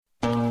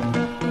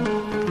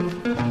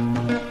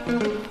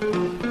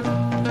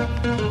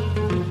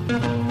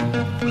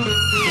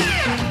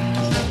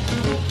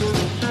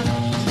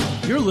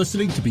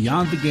listening to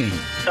Beyond the Game.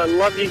 I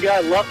love you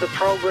guys. Love the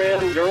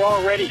program. You're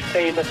already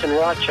famous in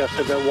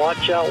Rochester, but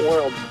watch out,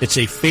 world. It's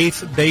a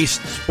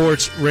faith-based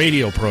sports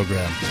radio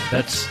program.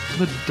 That's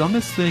the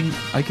dumbest thing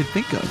I could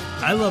think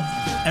of. I love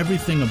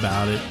everything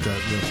about it.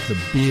 The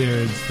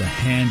beards, the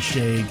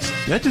handshakes.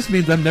 That just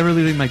means I'm never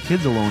leaving my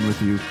kids alone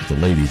with you.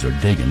 The ladies are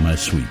digging my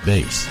sweet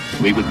bass.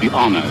 We would be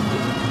honored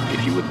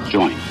if you would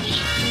join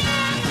us.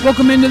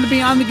 Welcome into the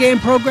Beyond the Game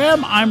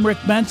program. I'm Rick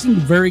Benson.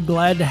 Very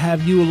glad to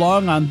have you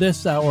along on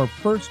this, our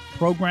first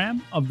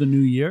program of the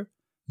new year.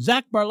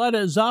 Zach Barletta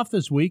is off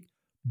this week.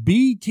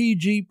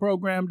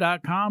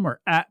 BTGprogram.com or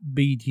at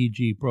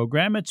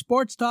BTGprogram. It's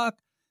Sports Talk,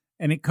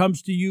 and it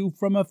comes to you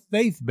from a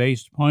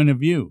faith-based point of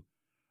view.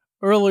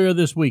 Earlier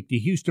this week, the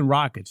Houston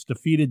Rockets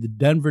defeated the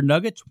Denver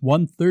Nuggets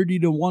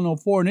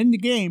 130-104, and in the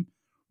game,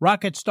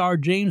 Rocket star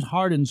James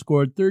Harden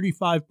scored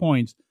 35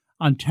 points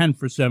on 10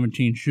 for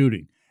 17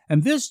 shooting.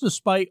 And this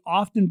despite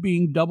often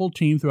being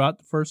double-teamed throughout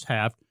the first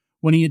half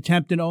when he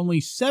attempted only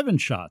 7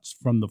 shots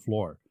from the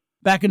floor.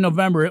 Back in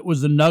November, it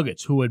was the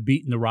Nuggets who had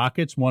beaten the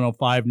Rockets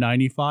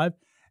 105-95,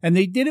 and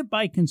they did it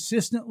by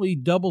consistently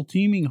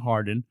double-teaming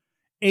Harden,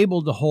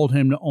 able to hold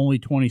him to only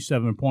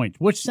 27 points,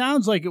 which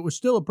sounds like it was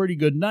still a pretty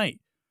good night.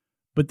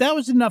 But that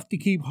was enough to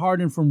keep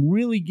Harden from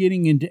really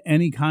getting into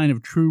any kind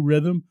of true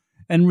rhythm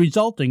and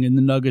resulting in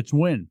the Nuggets'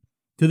 win.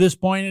 To this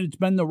point, it's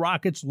been the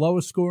Rockets'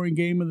 lowest-scoring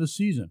game of the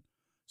season.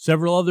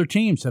 Several other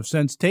teams have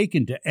since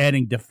taken to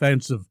adding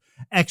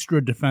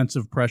extra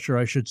defensive pressure,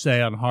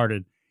 on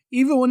Harden,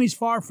 even when he's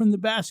far from the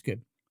basket.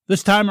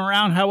 This time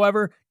around,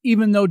 however,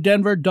 even though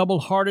Denver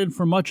doubled Harden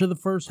for much of the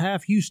first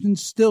half, Houston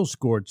still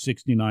scored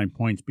 69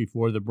 points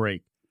before the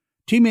break.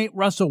 Teammate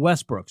Russell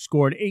Westbrook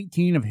scored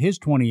 18 of his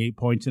 28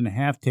 points in a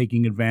half,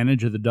 taking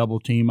advantage of the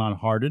double team on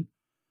Harden.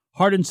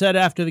 Harden said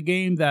after the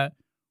game that,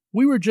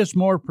 "We were just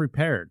more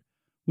prepared.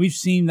 We've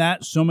seen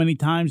that so many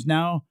times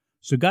now,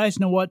 so guys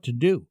know what to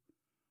do."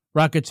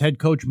 Rockets head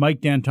coach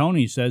Mike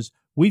D'Antoni says,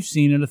 "We've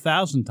seen it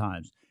 1,000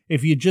 times.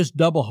 If you just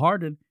double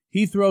Harden,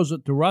 he throws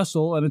it to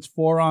Russell and it's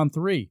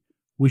 4-on-3.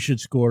 We should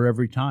score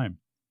every time."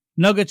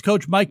 Nuggets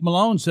coach Mike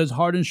Malone says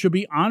Harden should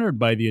be honored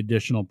by the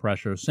additional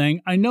pressure, saying,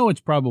 "I know it's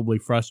probably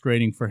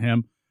frustrating for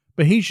him,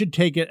 but he should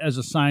take it as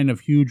a sign of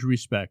huge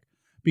respect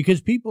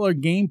because people are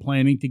game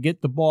planning to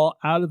get the ball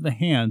out of the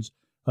hands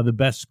of the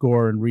best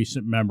scorer in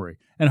recent memory."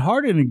 And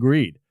Harden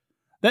agreed.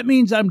 "That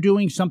means I'm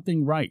doing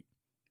something right.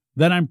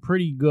 Then I'm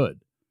pretty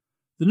good."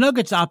 The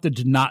Nuggets opted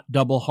to not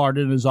double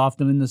Harden as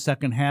often in the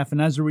second half,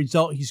 and as a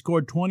result, he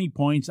scored 20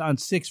 points on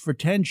 6 for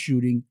 10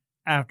 shooting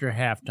after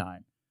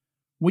halftime.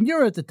 When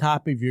you're at the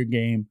top of your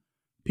game,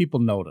 people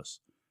notice.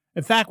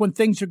 In fact, when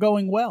things are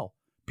going well,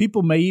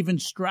 people may even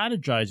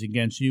strategize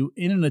against you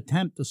in an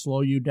attempt to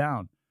slow you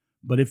down.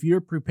 But if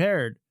you're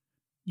prepared,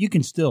 you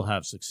can still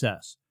have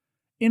success.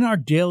 In our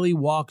daily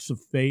walks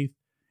of faith,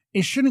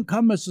 it shouldn't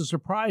come as a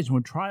surprise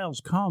when trials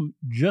come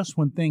just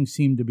when things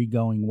seem to be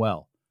going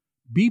well.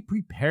 Be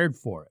prepared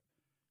for it.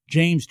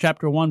 James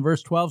chapter 1,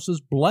 verse 12 says,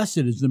 "Blessed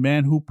is the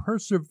man who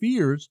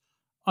perseveres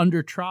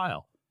under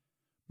trial."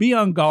 Be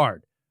on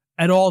guard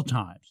at all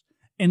times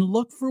and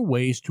look for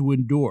ways to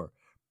endure.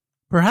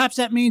 Perhaps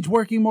that means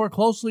working more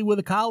closely with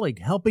a colleague,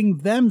 helping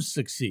them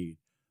succeed,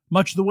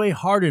 much the way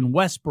Harden,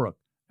 Westbrook,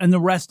 and the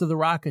rest of the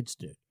Rockets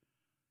did.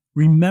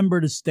 Remember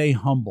to stay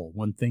humble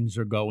when things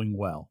are going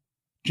well.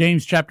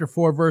 James chapter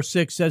 4, verse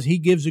 6 says, "He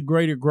gives a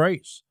greater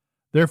grace."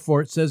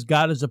 Therefore, it says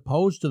God is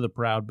opposed to the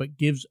proud, but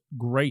gives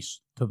grace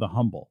to the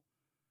humble.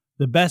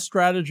 The best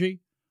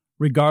strategy,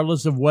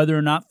 regardless of whether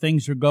or not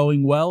things are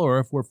going well or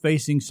if we're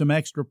facing some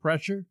extra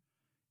pressure,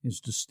 is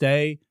to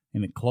stay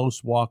in a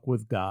close walk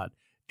with God.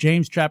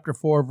 James chapter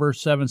 4, verse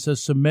 7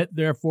 says, "Submit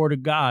therefore to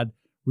God,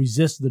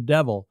 resist the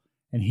devil,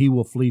 and he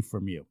will flee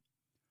from you."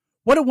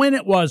 What a win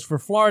it was for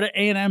Florida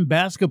A&M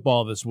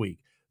basketball this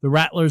week. The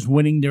Rattlers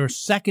winning their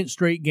second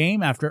straight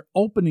game after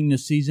opening the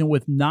season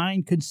with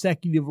 9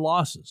 consecutive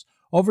losses,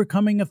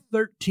 overcoming a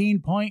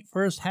 13-point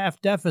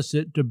first-half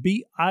deficit to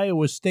beat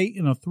Iowa State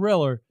in a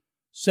thriller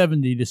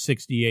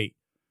 70-68.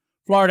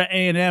 Florida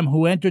A&M,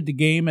 who entered the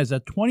game as a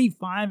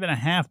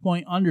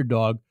 25.5-point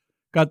underdog,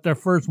 got their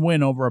first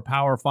win over a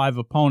Power 5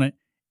 opponent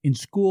in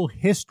school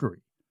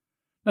history.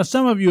 Now,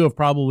 some of you have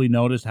probably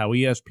noticed how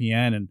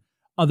ESPN and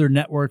other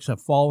networks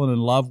have fallen in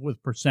love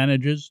with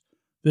percentages.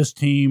 This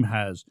team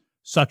has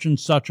such and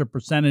such a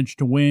percentage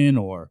to win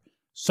or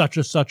such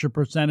a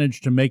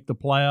percentage to make the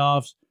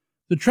playoffs.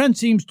 The trend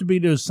seems to be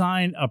to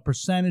assign a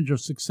percentage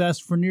of success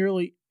for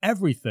nearly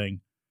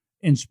everything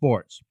in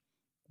sports.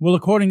 Well,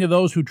 according to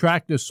those who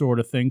track this sort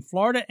of thing,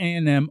 Florida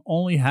A&M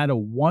only had a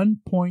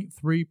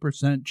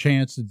 1.3%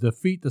 chance to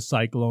defeat the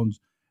Cyclones,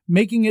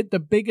 making it the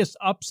biggest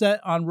upset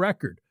on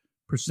record,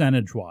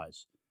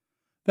 percentage-wise.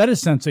 That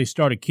is since they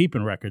started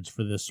keeping records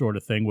for this sort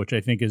of thing, which I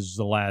think is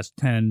the last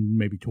 10,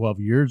 maybe 12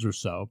 years or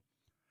so.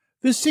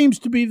 This seems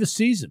to be the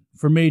season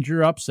for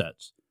major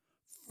upsets.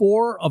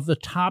 4 of the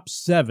top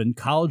 7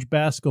 college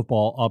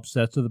basketball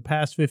upsets of the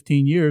past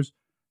 15 years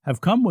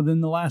have come within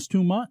the last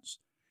 2 months.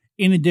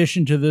 In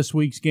addition to this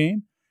week's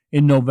game,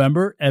 In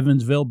November,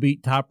 Evansville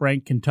beat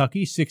top-ranked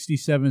Kentucky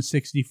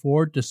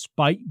 67-64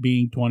 despite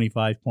being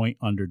 25-point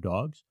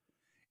underdogs.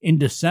 In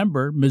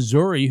December,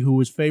 Missouri, who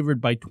was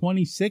favored by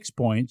 26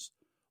 points,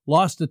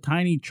 lost to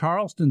tiny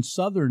Charleston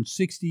Southern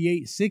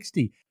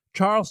 68-60.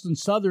 Charleston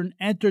Southern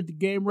entered the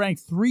game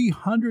ranked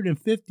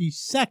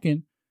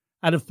 352nd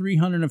out of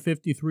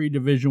 353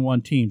 Division I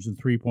teams in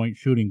three-point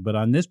shooting. But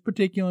on this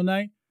particular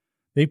night,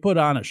 they put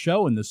on a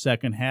show in the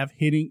second half,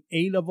 hitting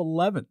 8 of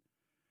 11.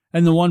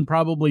 And the one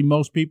probably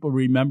most people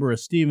remember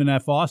is Stephen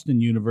F.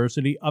 Austin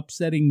University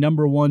upsetting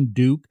number 1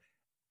 Duke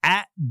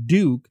at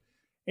Duke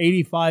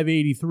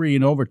 85-83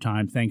 in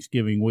overtime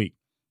Thanksgiving week.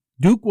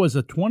 Duke was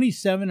a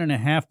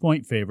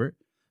 27.5-point favorite.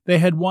 They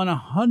had won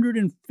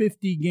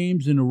 150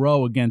 games in a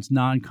row against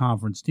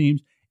non-conference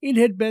teams. It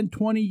had been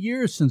 20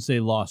 years since they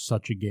lost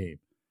such a game.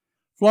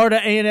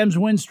 Florida A&M's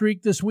win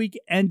streak this week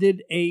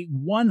ended a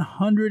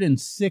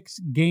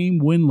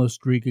 106-game winless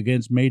streak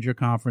against major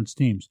conference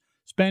teams,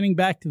 spanning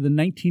back to the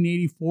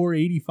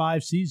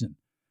 1984-85 season.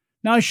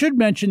 Now, I should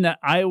mention that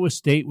Iowa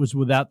State was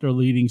without their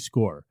leading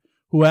scorer,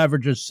 who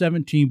averages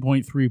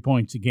 17.3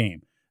 points a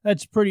game.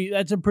 That's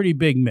a pretty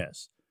big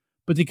miss.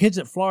 But the kids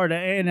at Florida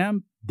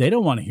A&M, they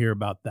don't want to hear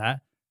about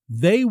that.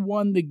 They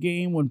won the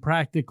game when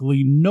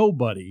practically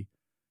nobody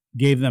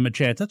gave them a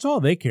chance. That's all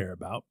they care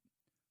about.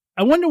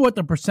 I wonder what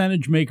the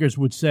percentage makers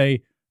would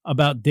say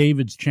about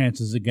David's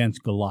chances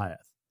against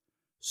Goliath.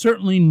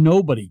 Certainly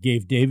nobody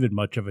gave David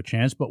much of a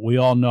chance, but we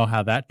all know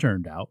how that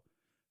turned out.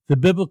 The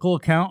biblical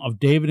account of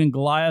David and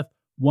Goliath,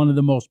 one of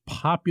the most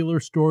popular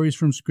stories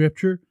from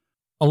Scripture,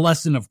 a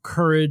lesson of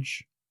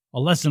courage, a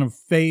lesson of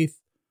faith,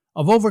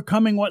 of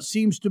overcoming what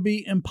seems to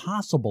be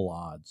impossible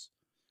odds.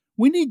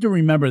 We need to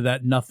remember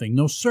that nothing,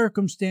 no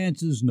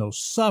circumstances, no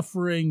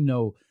suffering,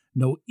 no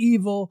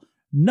evil,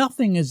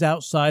 nothing is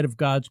outside of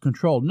God's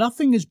control.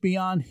 Nothing is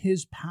beyond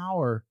His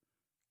power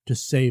to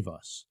save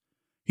us.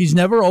 He's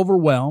never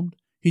overwhelmed.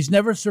 He's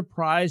never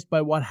surprised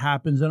by what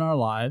happens in our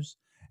lives,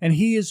 and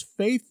He is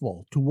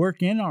faithful to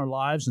work in our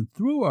lives and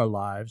through our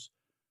lives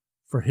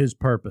for His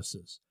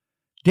purposes.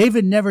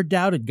 David never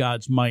doubted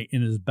God's might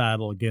in his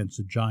battle against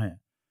a giant.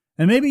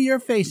 And maybe you're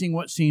facing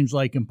what seems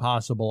like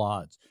impossible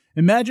odds.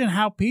 Imagine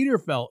how Peter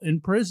felt in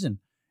prison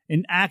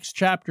in Acts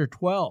chapter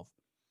 12.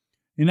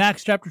 In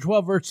Acts chapter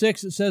 12, verse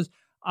 6, it says,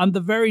 "On the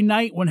very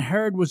night when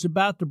Herod was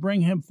about to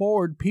bring him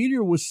forward,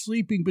 Peter was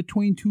sleeping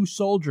between 2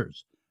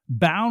 soldiers,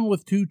 bound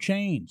with 2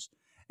 chains,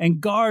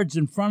 and guards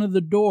in front of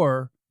the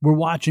door were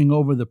watching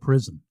over the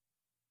prison."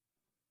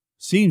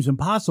 Seems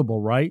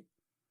impossible, right?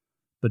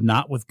 But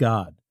not with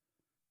God.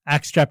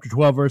 Acts chapter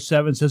 12, verse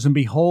 7 says, "And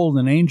behold,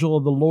 an angel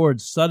of the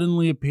Lord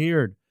suddenly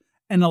appeared,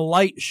 and a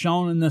light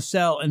shone in the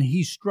cell, and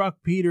he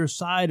struck Peter's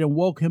side and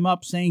woke him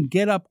up, saying,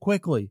 'Get up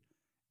quickly.'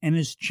 And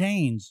his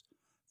chains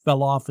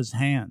fell off his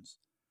hands."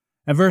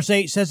 And verse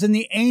 8 says, "And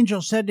the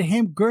angel said to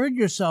him, 'Gird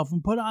yourself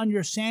and put on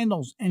your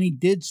sandals.' And he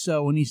did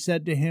so, and he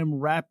said to him,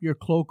 'Wrap your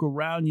cloak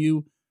around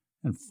you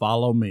and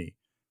follow me.'"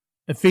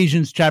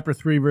 Ephesians chapter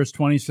 3, verse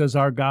 20 says,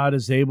 "Our God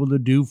is able to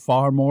do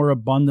far more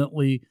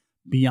abundantly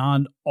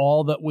beyond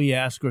all that we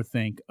ask or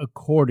think,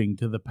 according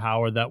to the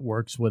power that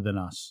works within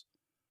us."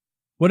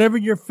 Whatever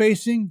you're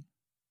facing,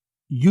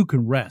 you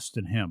can rest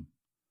in Him.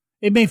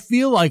 It may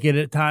feel like it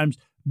at times,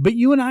 but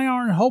you and I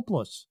aren't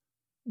hopeless.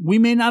 We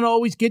may not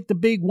always get the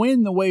big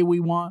win the way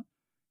we want.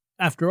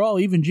 After all,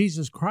 even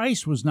Jesus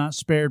Christ was not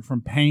spared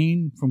from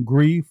pain, from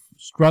grief,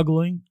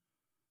 struggling.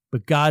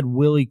 But God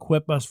will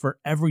equip us for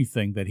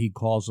everything that He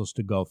calls us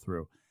to go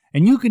through.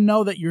 And you can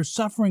know that your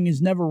suffering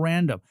is never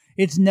random.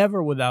 It's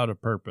never without a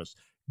purpose.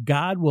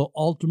 God will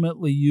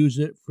ultimately use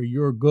it for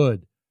your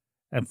good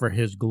and for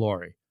His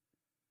glory.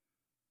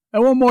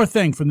 And one more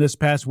thing from this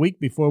past week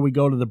before we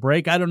go to the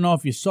break. I don't know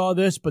if you saw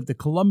this, but the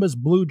Columbus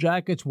Blue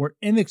Jackets were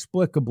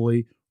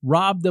inexplicably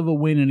robbed of a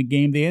win in a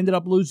game. They ended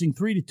up losing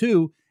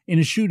 3-2 in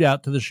a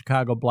shootout to the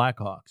Chicago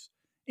Blackhawks.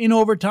 In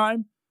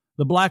overtime,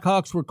 the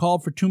Blackhawks were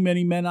called for too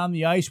many men on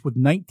the ice with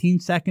 19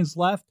 seconds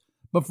left,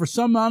 but for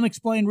some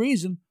unexplained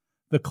reason,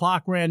 the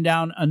clock ran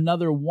down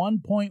another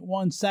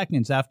 1.1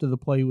 seconds after the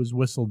play was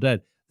whistled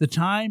dead. The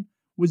time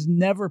was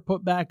never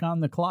put back on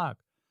the clock.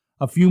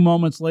 A few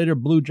moments later,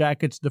 Blue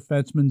Jackets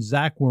defenseman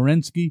Zach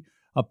Werenski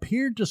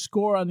appeared to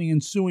score on the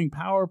ensuing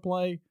power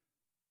play,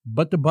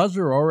 but the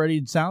buzzer already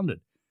had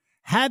sounded.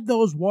 Had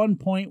those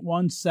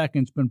 1.1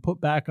 seconds been put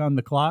back on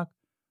the clock,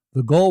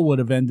 the goal would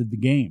have ended the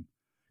game.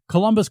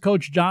 Columbus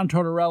coach John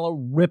Tortorella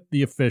ripped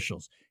the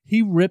officials.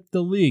 He ripped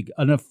the league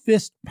on a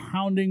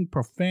fist-pounding,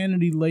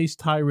 profanity-laced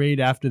tirade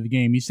after the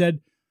game. He said,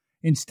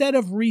 "Instead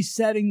of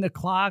resetting the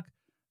clock,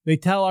 they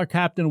tell our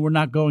captain we're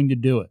not going to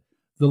do it.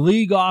 The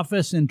league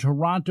office in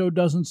Toronto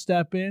doesn't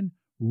step in,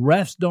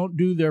 refs don't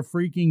do their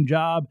freaking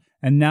job,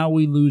 and now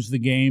we lose the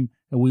game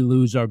and we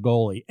lose our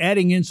goalie."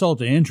 Adding insult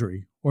to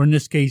injury, or in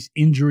this case,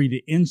 injury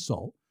to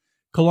insult,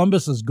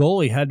 Columbus's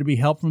goalie had to be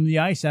helped from the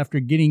ice after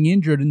getting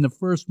injured in the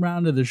first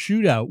round of the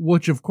shootout,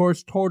 which, of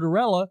course,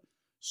 Tortorella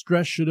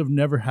stressed should have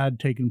never had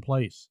taken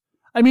place.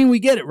 I mean, we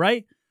get it,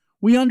 right?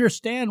 We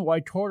understand why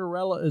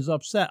Tortorella is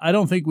upset. I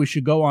don't think we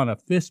should go on a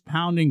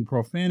fist-pounding,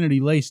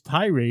 profanity-laced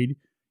tirade,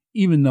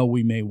 even though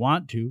we may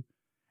want to.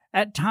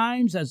 At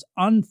times, as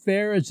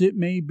unfair as it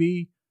may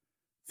be,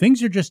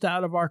 things are just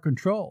out of our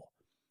control.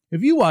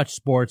 If you watch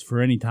sports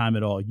for any time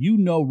at all, you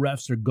know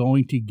refs are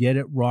going to get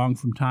it wrong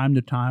from time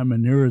to time,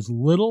 and there is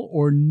little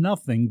or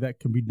nothing that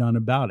can be done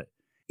about it.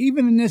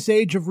 Even in this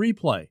age of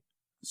replay,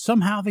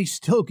 somehow they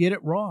still get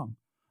it wrong.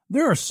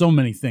 There are so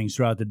many things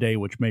throughout the day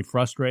which may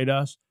frustrate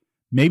us,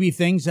 maybe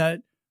things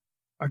that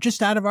are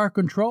just out of our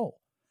control.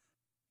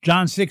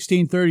 John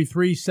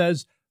 16:33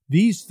 says,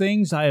 "These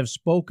things I have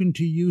spoken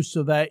to you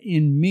so that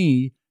in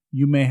me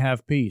you may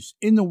have peace.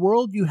 In the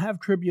world you have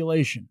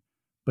tribulation,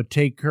 but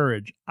take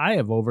courage. I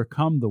have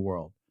overcome the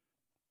world."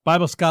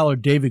 Bible scholar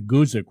David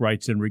Guzik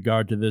writes in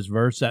regard to this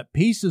verse that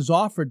peace is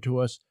offered to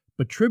us,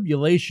 but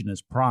tribulation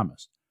is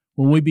promised.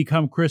 When we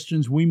become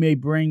Christians, we may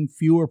bring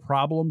fewer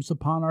problems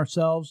upon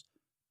ourselves,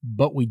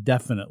 but we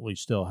definitely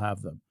still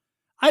have them.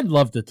 I'd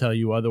love to tell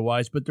you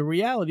otherwise, but the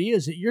reality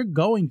is that you're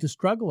going to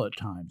struggle at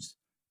times.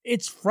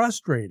 It's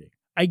frustrating.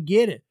 I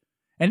get it.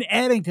 And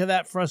adding to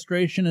that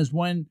frustration is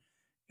when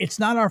it's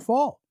not our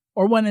fault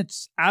or when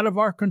it's out of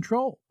our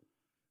control.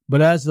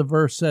 But as the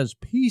verse says,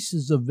 peace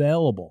is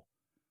available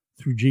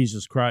through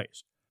Jesus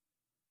Christ.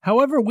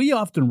 However, we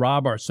often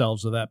rob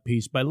ourselves of that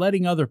peace by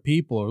letting other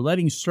people or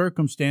letting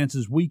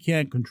circumstances we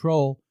can't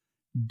control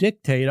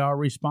dictate our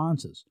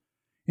responses.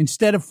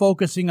 Instead of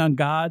focusing on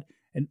God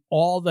and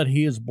all that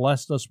He has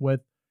blessed us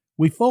with,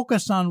 we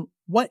focus on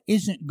what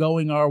isn't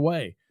going our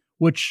way,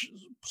 which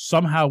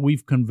somehow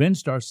we've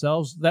convinced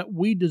ourselves that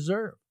we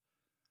deserve.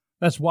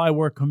 That's why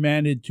we're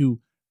commanded to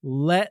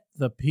let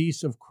the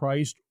peace of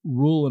Christ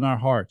rule in our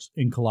hearts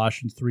in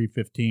Colossians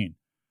 3:15.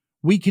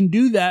 We can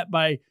do that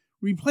by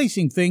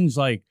replacing things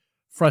like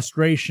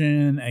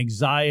frustration,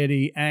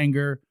 anxiety,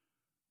 anger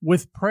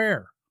with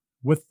prayer,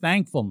 with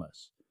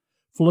thankfulness.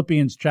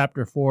 Philippians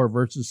chapter 4,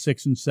 verses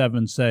 6 and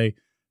 7 say,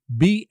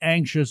 "Be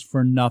anxious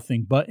for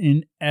nothing, but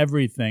in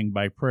everything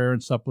by prayer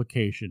and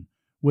supplication.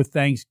 With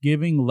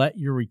thanksgiving, let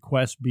your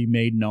requests be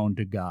made known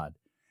to God.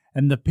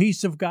 And the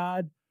peace of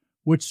God,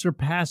 which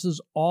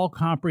surpasses all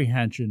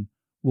comprehension,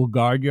 will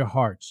guard your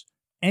hearts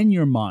and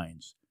your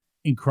minds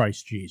in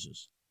Christ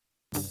Jesus."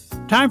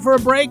 Time for a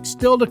break.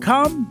 Still to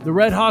come, the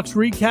Red Hawks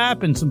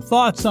recap and some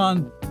thoughts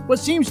on what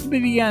seems to be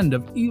the end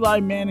of Eli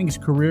Manning's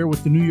career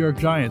with the New York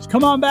Giants.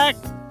 Come on back.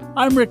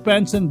 I'm Rick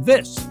Benson.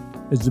 This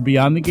is the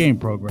Beyond the Game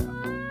program.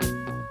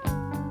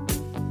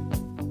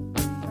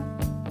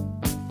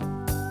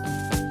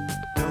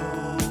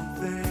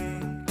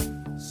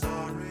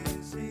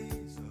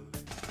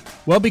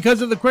 Well,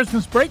 because of the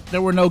Christmas break,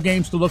 there were no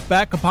games to look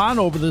back upon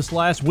over this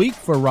last week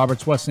for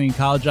Roberts Wesleyan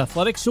College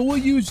athletics, so we'll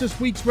use this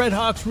week's Red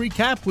Hawks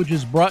recap, which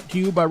is brought to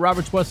you by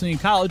Roberts Wesleyan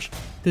College,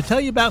 to tell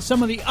you about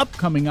some of the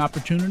upcoming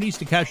opportunities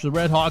to catch the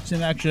Red Hawks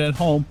in action at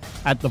home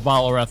at the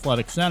Valor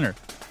Athletic Center.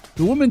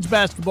 The women's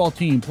basketball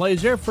team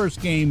plays their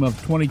first game of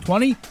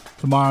 2020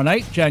 tomorrow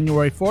night,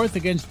 January 4th,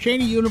 against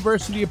Cheyney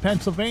University of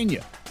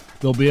Pennsylvania.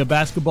 There'll be a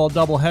basketball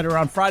doubleheader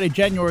on Friday,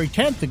 January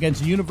 10th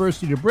against the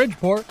University of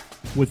Bridgeport,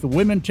 with the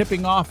women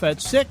tipping off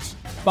at 6,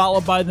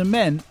 followed by the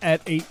men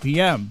at 8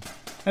 p.m.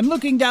 And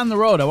looking down the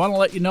road, I want to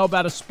let you know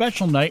about a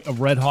special night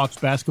of Red Hawks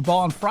basketball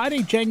on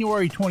Friday,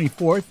 January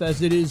 24th,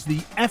 as it is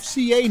the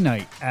FCA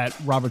night at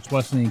Roberts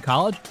Wesleyan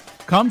College.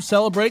 Come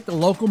celebrate the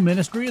local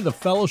ministry of the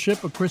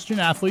Fellowship of Christian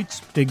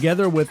Athletes,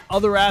 together with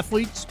other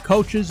athletes,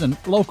 coaches, and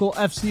local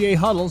FCA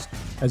huddles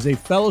as they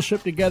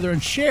fellowship together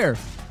and share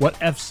what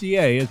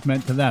FCA has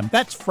meant to them.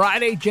 That's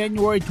Friday,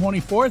 January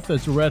 24th,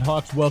 as the Red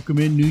Hawks welcome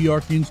in New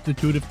York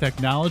Institute of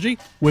Technology.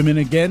 Women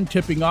again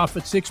tipping off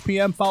at 6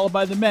 p.m., followed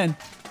by the men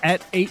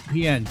at 8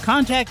 p.m.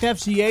 Contact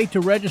FCA to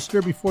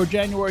register before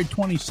January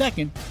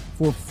 22nd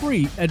for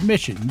free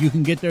admission. You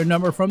can get their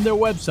number from their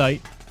website,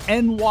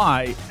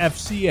 nyfca.org.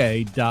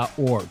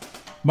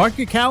 Mark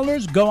your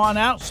calendars, go on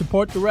out,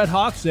 support the Red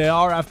Hawks. They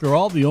are, after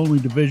all, the only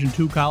Division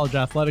II college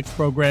athletics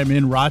program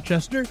in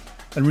Rochester.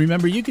 And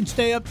remember, you can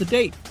stay up to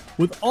date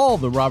with all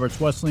the Roberts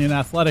Wesleyan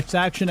athletics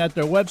action at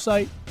their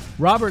website,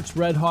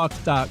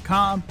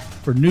 robertsredhawks.com,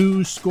 for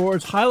news,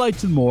 scores,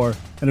 highlights, and more.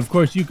 And of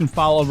course, you can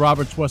follow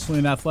Roberts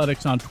Wesleyan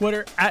Athletics on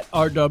Twitter at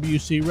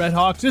RWC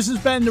Redhawks. This has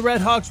been the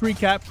Red Hawks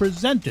Recap,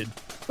 presented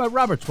by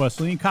Roberts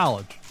Wesleyan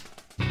College.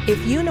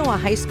 If you know a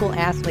high school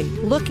athlete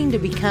looking to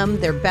become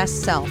their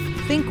best self,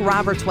 think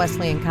Roberts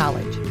Wesleyan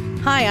College.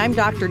 Hi, I'm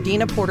Dr.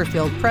 Dina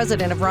Porterfield,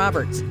 president of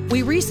Roberts.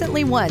 We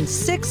recently won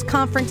 6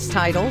 conference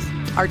titles.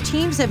 Our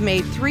teams have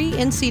made 3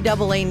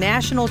 NCAA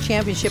national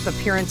championship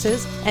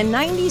appearances, and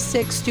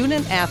 96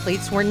 student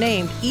athletes were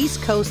named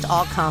East Coast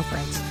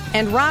All-Conference.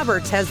 And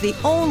Roberts has the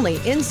only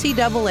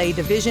NCAA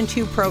Division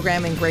II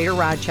program in Greater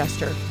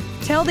Rochester.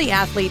 Tell the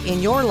athlete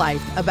in your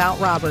life about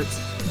Roberts.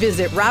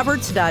 Visit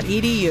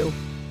roberts.edu.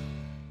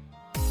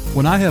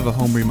 When I have a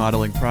home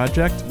remodeling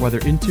project, whether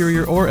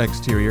interior or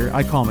exterior,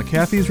 I call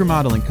McAfee's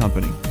Remodeling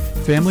Company.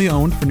 Family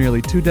owned for nearly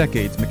 2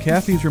 decades,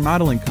 McAfee's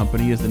Remodeling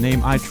Company is the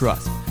name I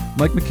trust.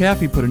 Mike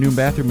McAfee put a new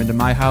bathroom into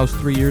my house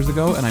 3 years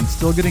ago, and I'm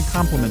still getting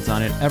compliments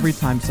on it every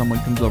time someone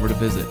comes over to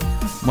visit.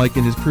 Mike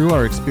and his crew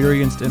are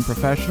experienced and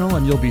professional,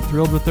 and you'll be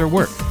thrilled with their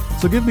work.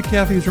 So give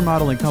McAfee's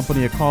Remodeling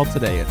Company a call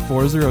today at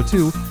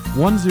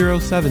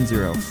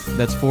 402-1070.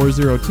 That's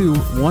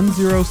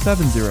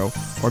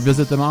 402-1070, or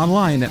visit them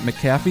online at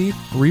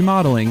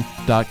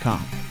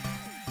McAfeeRemodeling.com.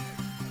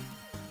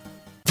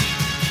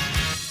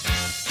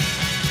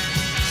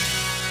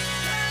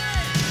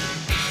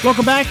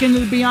 Welcome back into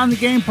the Beyond the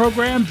Game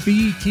program,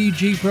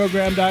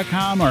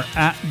 btgprogram.com or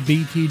at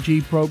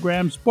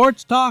btgprogram.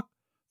 Sports talk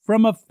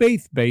from a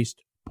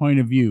faith-based point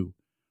of view.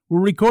 We're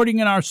recording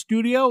in our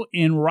studio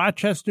in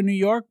Rochester, New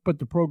York, but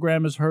the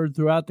program is heard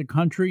throughout the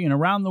country and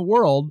around the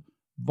world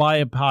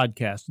via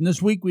podcast. And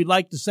this week, we'd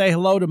like to say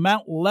hello to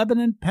Mount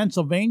Lebanon,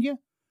 Pennsylvania.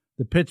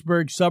 The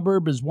Pittsburgh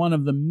suburb is one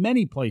of the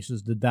many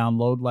places to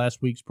download last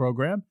week's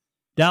program.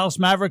 Dallas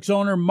Mavericks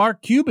owner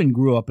Mark Cuban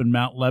grew up in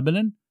Mount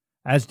Lebanon,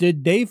 as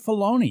did Dave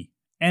Filoni,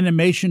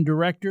 animation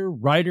director,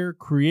 writer,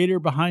 creator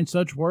behind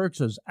such works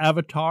as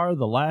Avatar,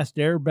 The Last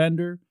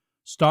Airbender,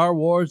 Star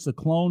Wars, The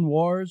Clone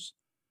Wars,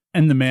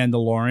 and The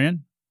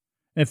Mandalorian.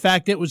 In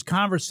fact, it was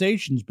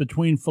conversations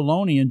between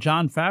Filoni and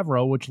Jon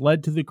Favreau which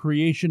led to the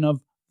creation of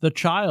The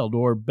Child,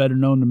 or better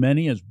known to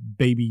many as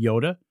Baby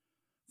Yoda.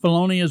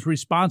 Filoni is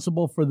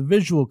responsible for the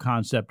visual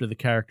concept of the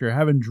character,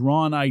 having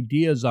drawn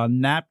ideas on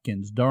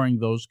napkins during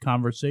those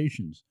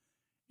conversations.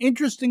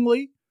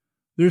 Interestingly,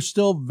 there's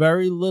still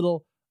very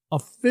little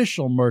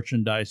official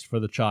merchandise for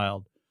The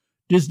Child.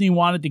 Disney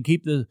wanted to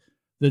keep the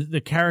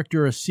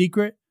character a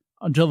secret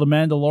until The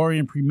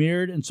Mandalorian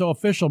premiered, and so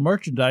official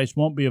merchandise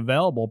won't be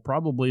available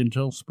probably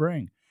until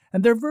spring.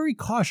 And they're very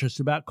cautious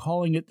about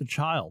calling it The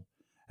Child,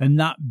 and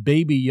not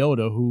Baby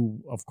Yoda,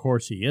 who, of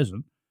course, he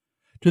isn't.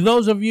 To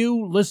those of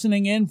you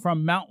listening in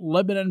from Mount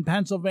Lebanon,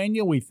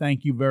 Pennsylvania, we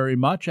thank you very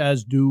much,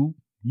 as do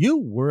you,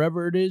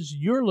 wherever it is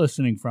you're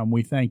listening from.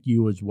 We thank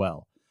you as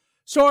well.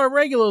 So our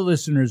regular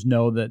listeners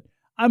know that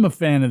I'm a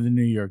fan of the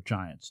New York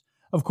Giants.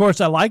 Of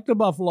course, I like the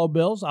Buffalo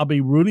Bills. I'll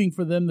be rooting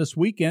for them this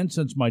weekend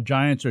since my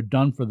Giants are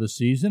done for the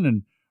season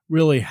and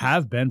really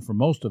have been for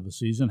most of the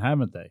season,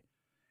 haven't they?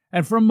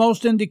 And from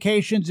most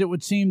indications, it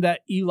would seem that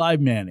Eli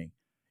Manning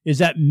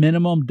is at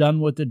minimum done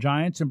with the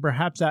Giants and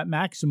perhaps at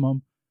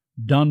maximum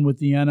done with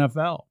the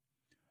NFL.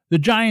 The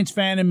Giants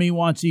fan in me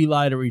wants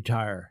Eli to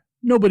retire.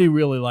 Nobody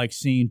really likes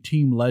seeing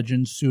team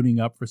legends suiting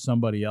up for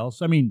somebody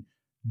else. I mean,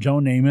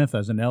 Joe Namath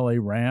as an LA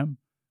Ram,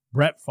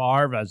 Brett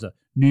Favre as a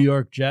New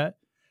York Jet.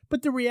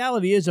 But the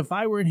reality is, if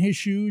I were in his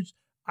shoes,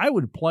 I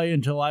would play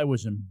until I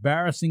was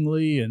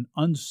embarrassingly and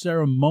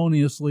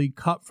unceremoniously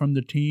cut from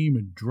the team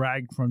and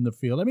dragged from the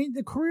field. I mean,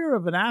 the career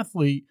of an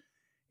athlete,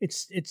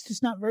 it's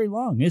just not very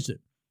long, is it?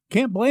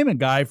 Can't blame a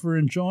guy for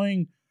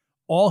enjoying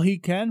all he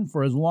can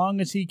for as long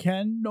as he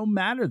can, no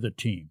matter the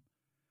team.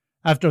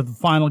 After the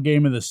final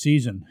game of the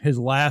season, his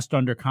last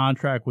under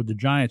contract with the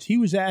Giants, he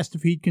was asked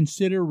if he'd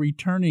consider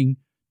returning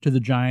to the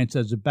Giants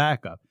as a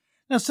backup.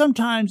 Now,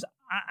 sometimes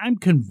I'm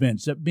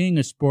convinced that being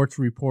a sports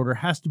reporter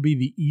has to be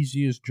the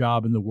easiest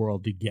job in the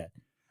world to get.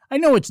 I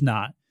know it's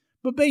not,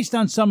 but based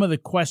on some of the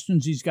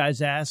questions these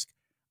guys ask,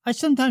 I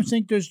sometimes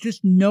think there's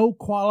just no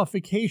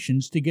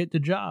qualifications to get the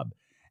job.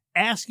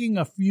 Asking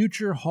a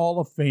future Hall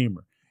of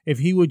Famer if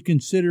he would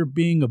consider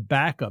being a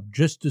backup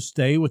just to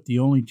stay with the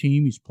only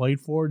team he's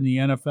played for in the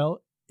NFL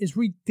is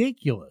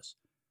ridiculous.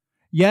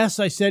 Yes,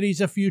 I said he's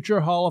a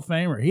future Hall of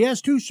Famer. He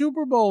has 2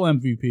 Super Bowl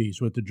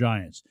MVPs with the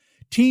Giants.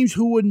 Teams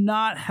who would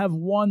not have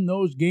won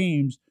those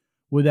games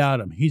without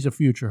him. He's a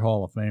future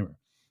Hall of Famer.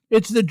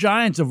 It's the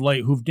Giants of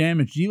late who've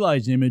damaged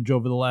Eli's image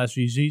over the last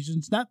few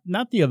seasons,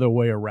 not the other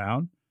way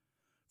around.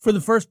 For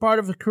the first part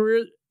of his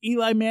career,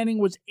 Eli Manning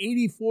was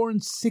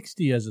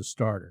 84-60 as a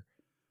starter.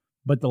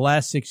 But the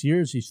last 6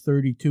 years, he's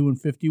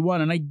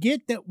 32-51. And I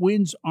get that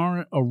wins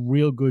aren't a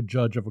real good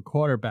judge of a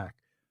quarterback,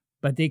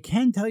 but they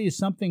can tell you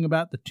something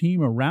about the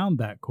team around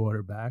that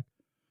quarterback.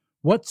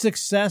 What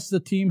success the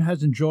team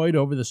has enjoyed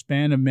over the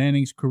span of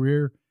Manning's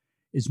career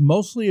is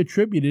mostly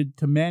attributed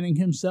to Manning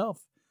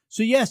himself.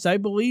 So yes, I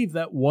believe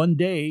that one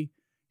day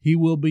he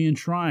will be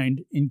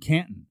enshrined in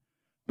Canton.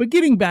 But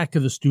getting back to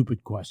the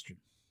stupid question,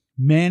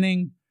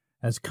 Manning,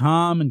 as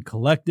calm and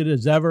collected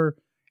as ever,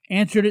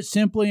 answered it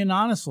simply and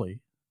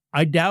honestly.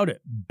 I doubt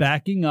it.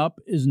 Backing up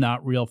is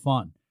not real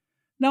fun.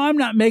 Now, I'm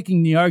not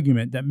making the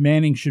argument that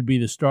Manning should be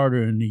the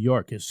starter in New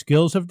York. His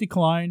skills have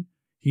declined.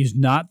 He's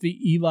not the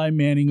Eli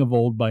Manning of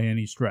old by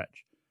any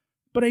stretch.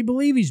 But I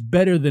believe he's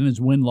better than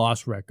his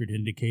win-loss record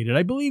indicated.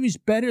 I believe he's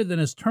better than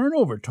his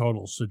turnover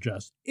totals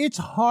suggest. It's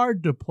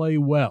hard to play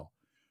well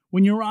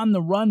when you're on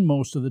the run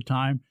most of the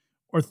time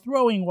or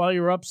throwing while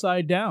you're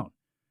upside down.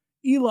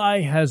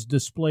 Eli has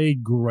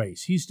displayed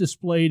grace. He's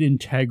displayed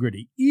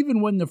integrity, even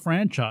when the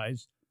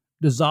franchise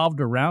dissolved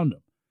around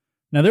him.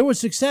 Now, there was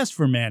success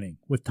for Manning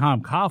with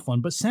Tom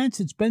Coughlin, but since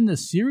it's been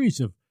this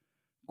series of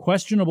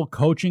questionable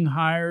coaching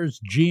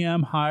hires,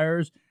 GM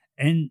hires,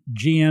 and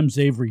GMs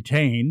they've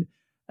retained,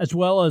 as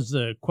well as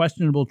the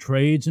questionable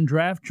trades and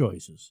draft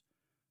choices.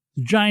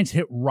 The Giants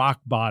hit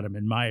rock bottom,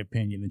 in my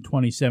opinion, in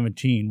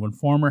 2017 when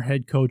former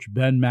head coach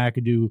Ben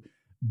McAdoo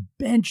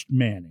benched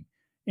Manning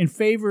in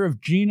favor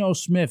of Geno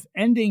Smith,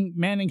 ending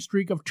Manning's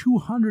streak of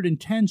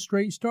 210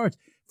 straight starts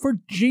for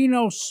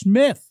Geno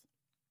Smith.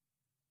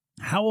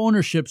 How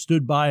ownership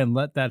stood by and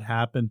let that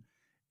happen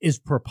is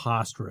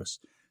preposterous,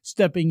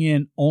 stepping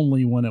in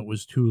only when it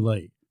was too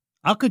late.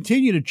 I'll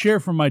continue to cheer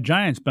for my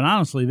Giants, but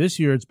honestly, this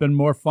year it's been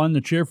more fun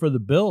to cheer for the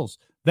Bills.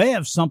 They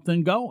have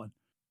something going.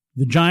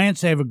 The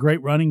Giants have a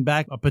great running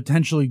back, a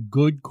potentially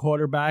good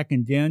quarterback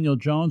in Daniel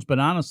Jones, but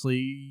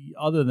honestly,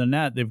 other than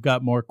that, they've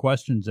got more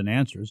questions than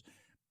answers.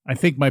 I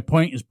think my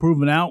point is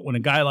proven out when a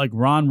guy like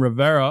Ron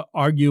Rivera,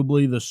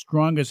 arguably the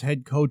strongest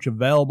head coach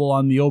available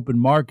on the open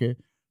market,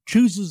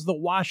 chooses the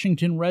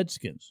Washington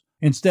Redskins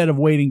instead of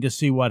waiting to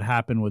see what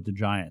happened with the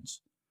Giants.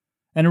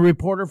 And a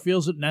reporter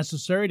feels it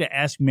necessary to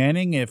ask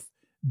Manning if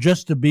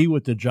just to be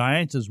with the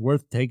Giants is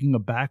worth taking a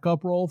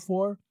backup role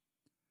for.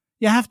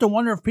 You have to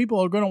wonder if people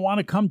are going to want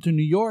to come to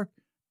New York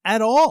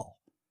at all.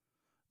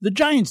 The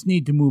Giants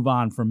need to move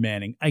on from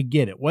Manning. I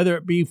get it, whether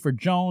it be for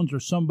Jones or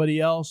somebody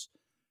else.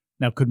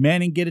 Now, could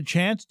Manning get a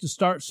chance to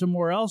start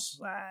somewhere else?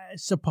 I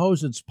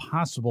suppose it's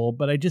possible,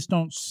 but I just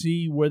don't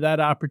see where that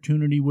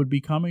opportunity would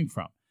be coming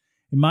from.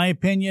 In my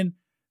opinion,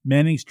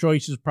 Manning's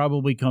choices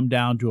probably come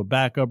down to a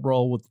backup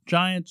role with the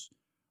Giants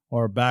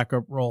or a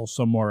backup role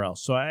somewhere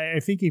else. So I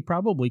think he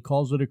probably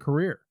calls it a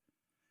career.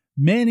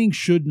 Manning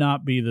should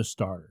not be the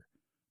starter,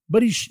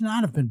 but he should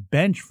not have been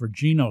benched for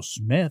Geno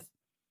Smith.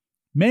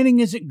 Manning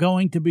isn't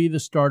going to be the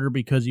starter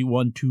because he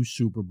won 2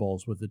 Super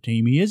Bowls with the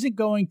team. He isn't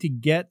going to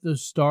get the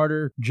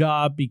starter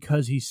job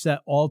because he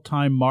set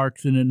all-time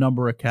marks in a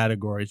number of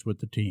categories with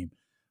the team.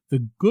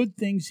 The good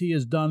things he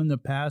has done in the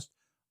past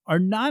are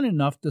not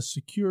enough to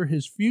secure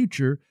his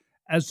future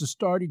as the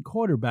starting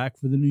quarterback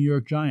for the New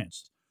York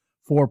Giants.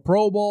 4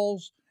 Pro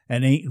Bowls,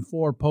 an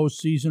 8-4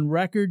 postseason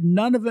record,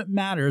 none of it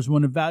matters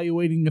when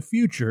evaluating the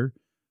future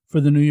for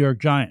the New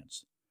York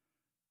Giants.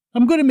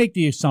 I'm going to make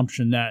the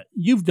assumption that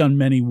you've done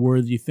many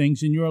worthy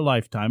things in your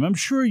lifetime. I'm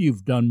sure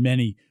you've done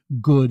many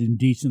good and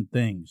decent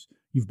things.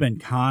 You've been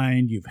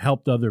kind, you've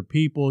helped other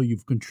people,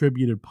 you've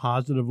contributed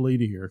positively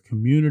to your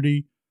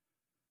community.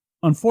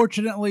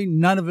 Unfortunately,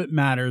 none of it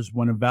matters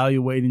when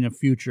evaluating a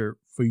future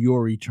for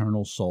your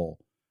eternal soul.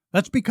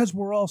 That's because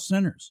we're all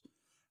sinners.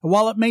 And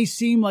while it may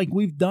seem like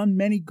we've done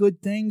many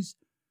good things,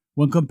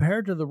 when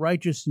compared to the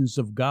righteousness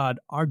of God,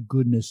 our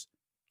goodness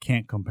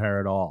can't compare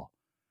at all.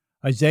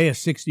 Isaiah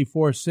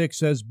 64:6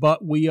 says,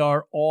 "But we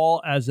are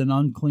all as an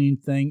unclean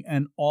thing,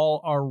 and all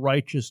our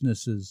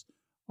righteousnesses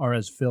are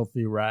as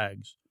filthy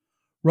rags."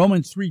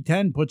 Romans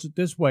 3:10 puts it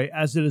this way,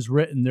 "As it is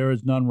written, there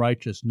is none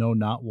righteous, no,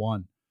 not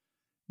one."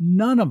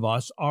 None of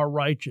us are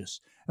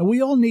righteous, and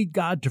we all need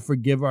God to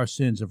forgive our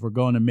sins if we're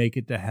going to make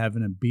it to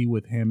heaven and be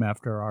with Him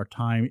after our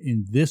time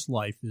in this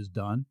life is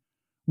done.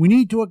 We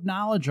need to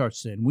acknowledge our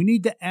sin. We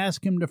need to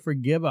ask Him to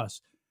forgive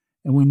us,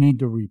 and we need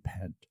to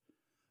repent.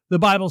 The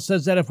Bible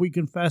says that if we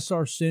confess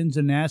our sins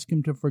and ask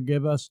Him to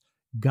forgive us,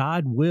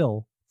 God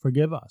will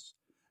forgive us.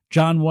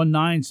 John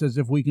 1:9 says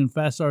if we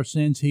confess our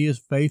sins, He is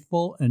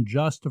faithful and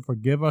just to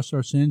forgive us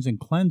our sins and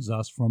cleanse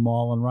us from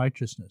all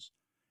unrighteousness.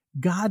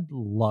 God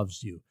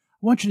loves you.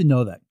 I want you to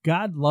know that.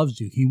 God loves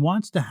you. He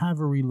wants to have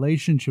a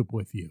relationship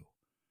with you.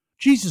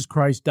 Jesus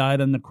Christ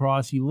died on the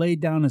cross. He laid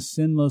down a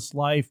sinless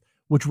life,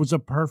 which was a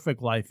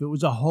perfect life. It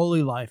was a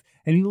holy life,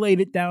 and He laid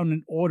it down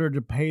in order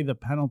to pay the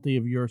penalty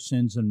of your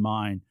sins and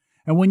mine.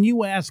 And when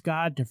you ask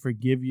God to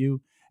forgive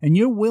you, and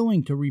you're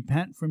willing to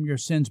repent from your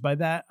sins, by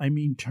that I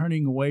mean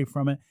turning away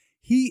from it,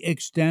 He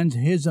extends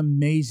His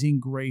amazing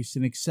grace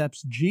and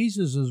accepts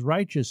Jesus'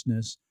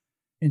 righteousness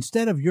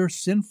instead of your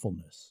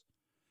sinfulness.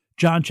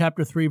 John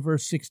chapter 3,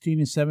 verse 16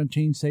 and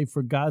 17 say,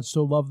 "For God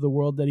so loved the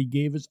world that He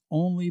gave His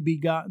only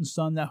begotten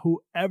Son, that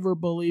whoever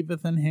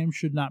believeth in Him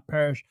should not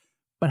perish,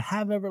 but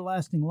have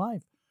everlasting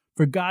life.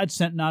 For God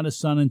sent not His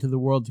Son into the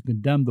world to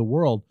condemn the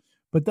world,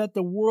 but that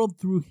the world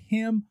through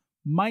Him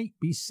might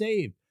be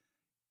saved."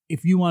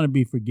 If you want to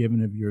be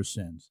forgiven of your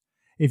sins,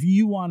 if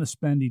you want to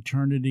spend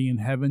eternity in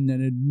heaven,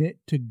 then admit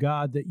to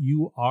God that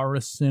you are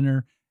a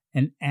sinner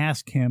and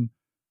ask Him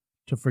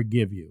to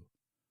forgive you.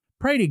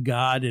 Pray to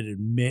God and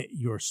admit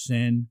your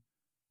sin,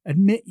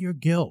 admit your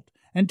guilt,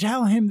 and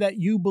tell Him that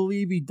you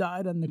believe He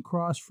died on the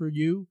cross for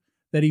you,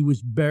 that He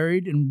was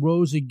buried and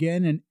rose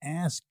again, and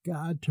ask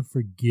God to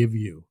forgive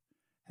you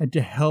and to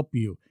help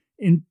you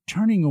in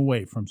turning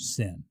away from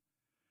sin.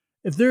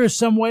 If there is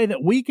some way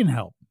that we can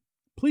help,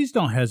 please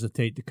don't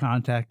hesitate to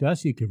contact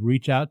us. You can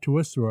reach out to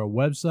us through our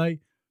website,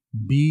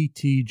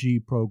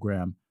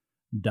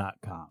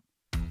 btgprogram.com.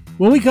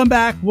 When we come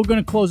back, we're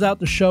going to close out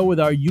the show with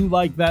our You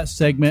Like That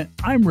segment.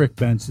 I'm Rick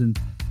Benson.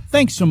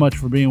 Thanks so much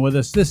for being with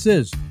us. This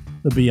is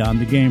the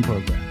Beyond the Game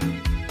program.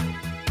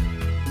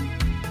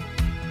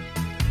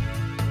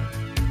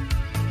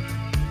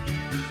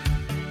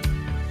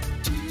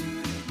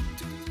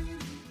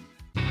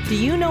 Do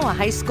you know a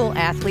high school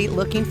athlete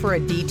looking for a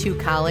D2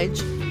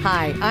 college?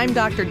 Hi, I'm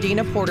Dr.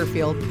 Dina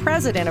Porterfield,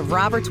 president of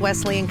Roberts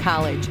Wesleyan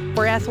College,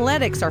 where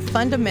athletics are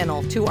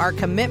fundamental to our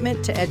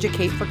commitment to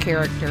educate for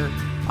character.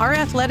 Our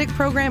athletic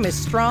program is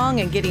strong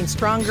and getting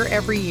stronger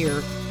every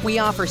year. We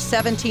offer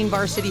 17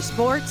 varsity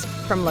sports,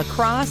 from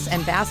lacrosse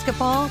and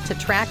basketball to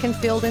track and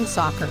field and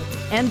soccer,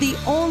 and the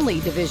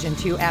only Division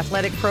II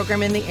athletic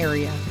program in the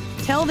area.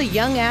 Tell the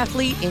young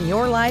athlete in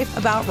your life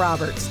about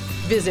Roberts.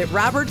 Visit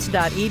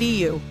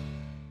roberts.edu.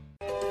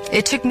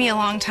 It took me a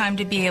long time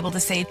to be able to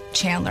say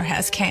Chandler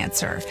has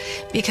cancer,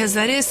 because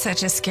that is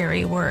such a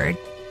scary word.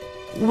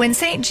 When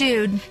St.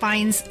 Jude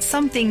finds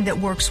something that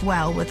works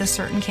well with a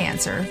certain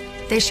cancer,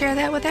 they share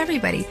that with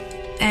everybody.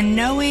 And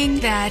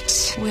knowing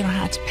that we don't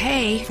have to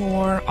pay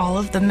for all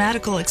of the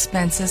medical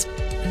expenses,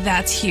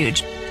 that's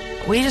huge.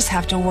 We just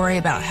have to worry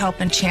about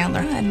helping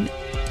Chandler, and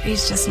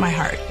he's just my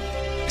heart.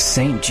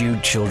 St.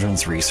 Jude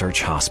Children's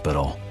Research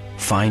Hospital.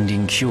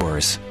 Finding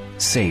cures,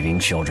 saving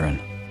children.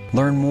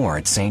 Learn more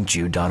at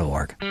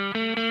stjude.org.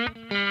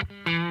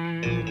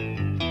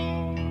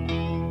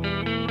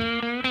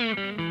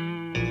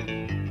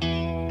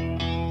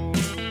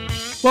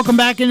 Welcome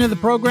back into the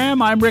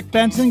program. I'm Rick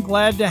Benson.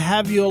 Glad to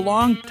have you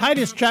along.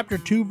 Titus chapter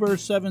 2,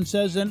 verse 7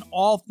 says, "In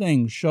all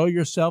things show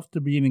yourself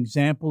to be an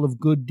example of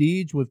good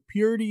deeds with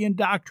purity and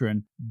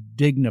doctrine,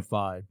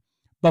 dignified."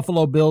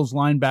 Buffalo Bills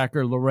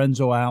linebacker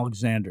Lorenzo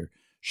Alexander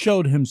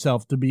showed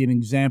himself to be an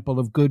example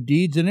of good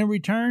deeds, and in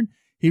return,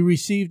 he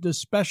received a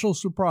special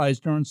surprise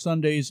during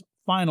Sunday's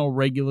final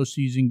regular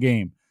season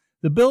game.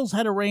 The Bills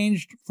had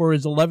arranged for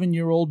his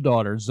 11-year-old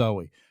daughter,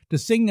 Zoe, to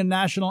sing the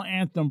national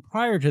anthem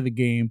prior to the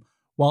game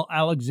while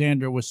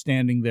Alexander was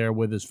standing there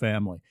with his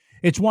family.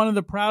 "It's one of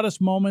the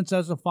proudest moments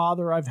as a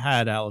father I've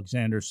had,"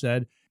 Alexander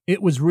said.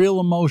 "It was real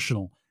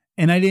emotional,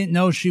 and I didn't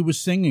know she was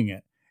singing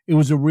it. It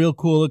was a real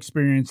cool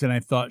experience, and I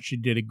thought she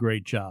did a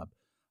great job."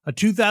 A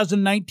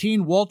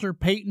 2019 Walter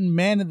Payton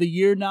Man of the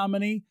Year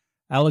nominee,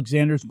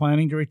 Alexander's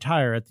planning to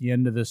retire at the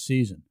end of this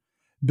season.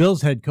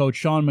 Bills head coach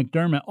Sean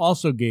McDermott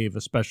also gave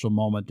a special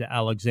moment to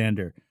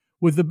Alexander.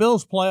 With the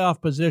Bills'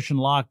 playoff position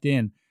locked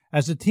in,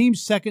 as the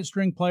team's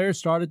second-string players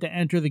started to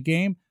enter the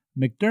game,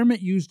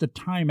 McDermott used a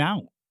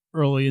timeout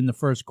early in the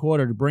first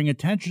quarter to bring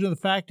attention to the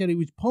fact that he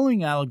was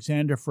pulling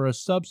Alexander for a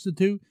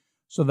substitute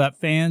so that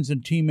fans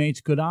and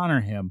teammates could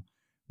honor him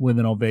with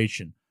an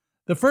ovation.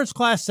 The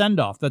first-class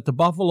send-off that the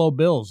Buffalo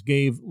Bills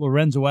gave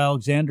Lorenzo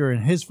Alexander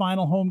in his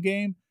final home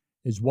game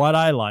is what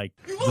I liked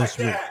this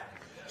week.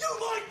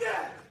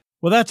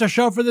 Well, that's our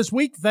show for this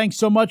week. Thanks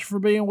so much for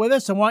being with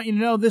us. I want you to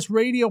know this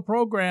radio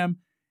program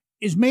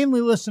is mainly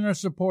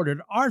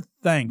listener-supported. Our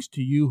thanks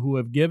to you who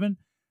have given.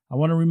 I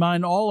want to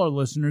remind all our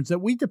listeners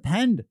that we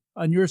depend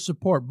on your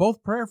support,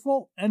 both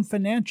prayerful and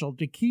financial,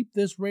 to keep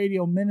this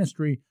radio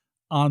ministry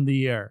on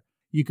the air.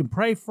 You can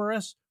pray for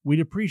us. We'd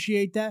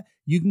appreciate that.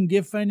 You can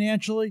give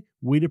financially.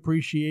 We'd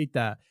appreciate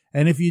that.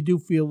 And if you do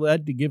feel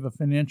led to give a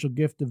financial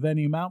gift of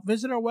any amount,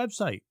 visit our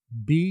website,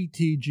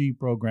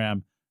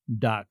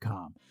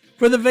 btgprogram.com.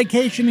 For the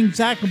vacationing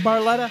Zach and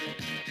Barletta,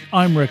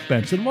 I'm Rick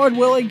Benson. Lord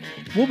willing,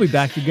 we'll be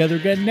back together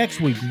again next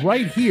week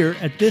right here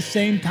at this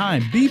same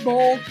time. Be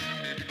bold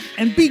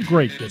and be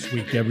great this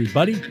week,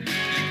 everybody.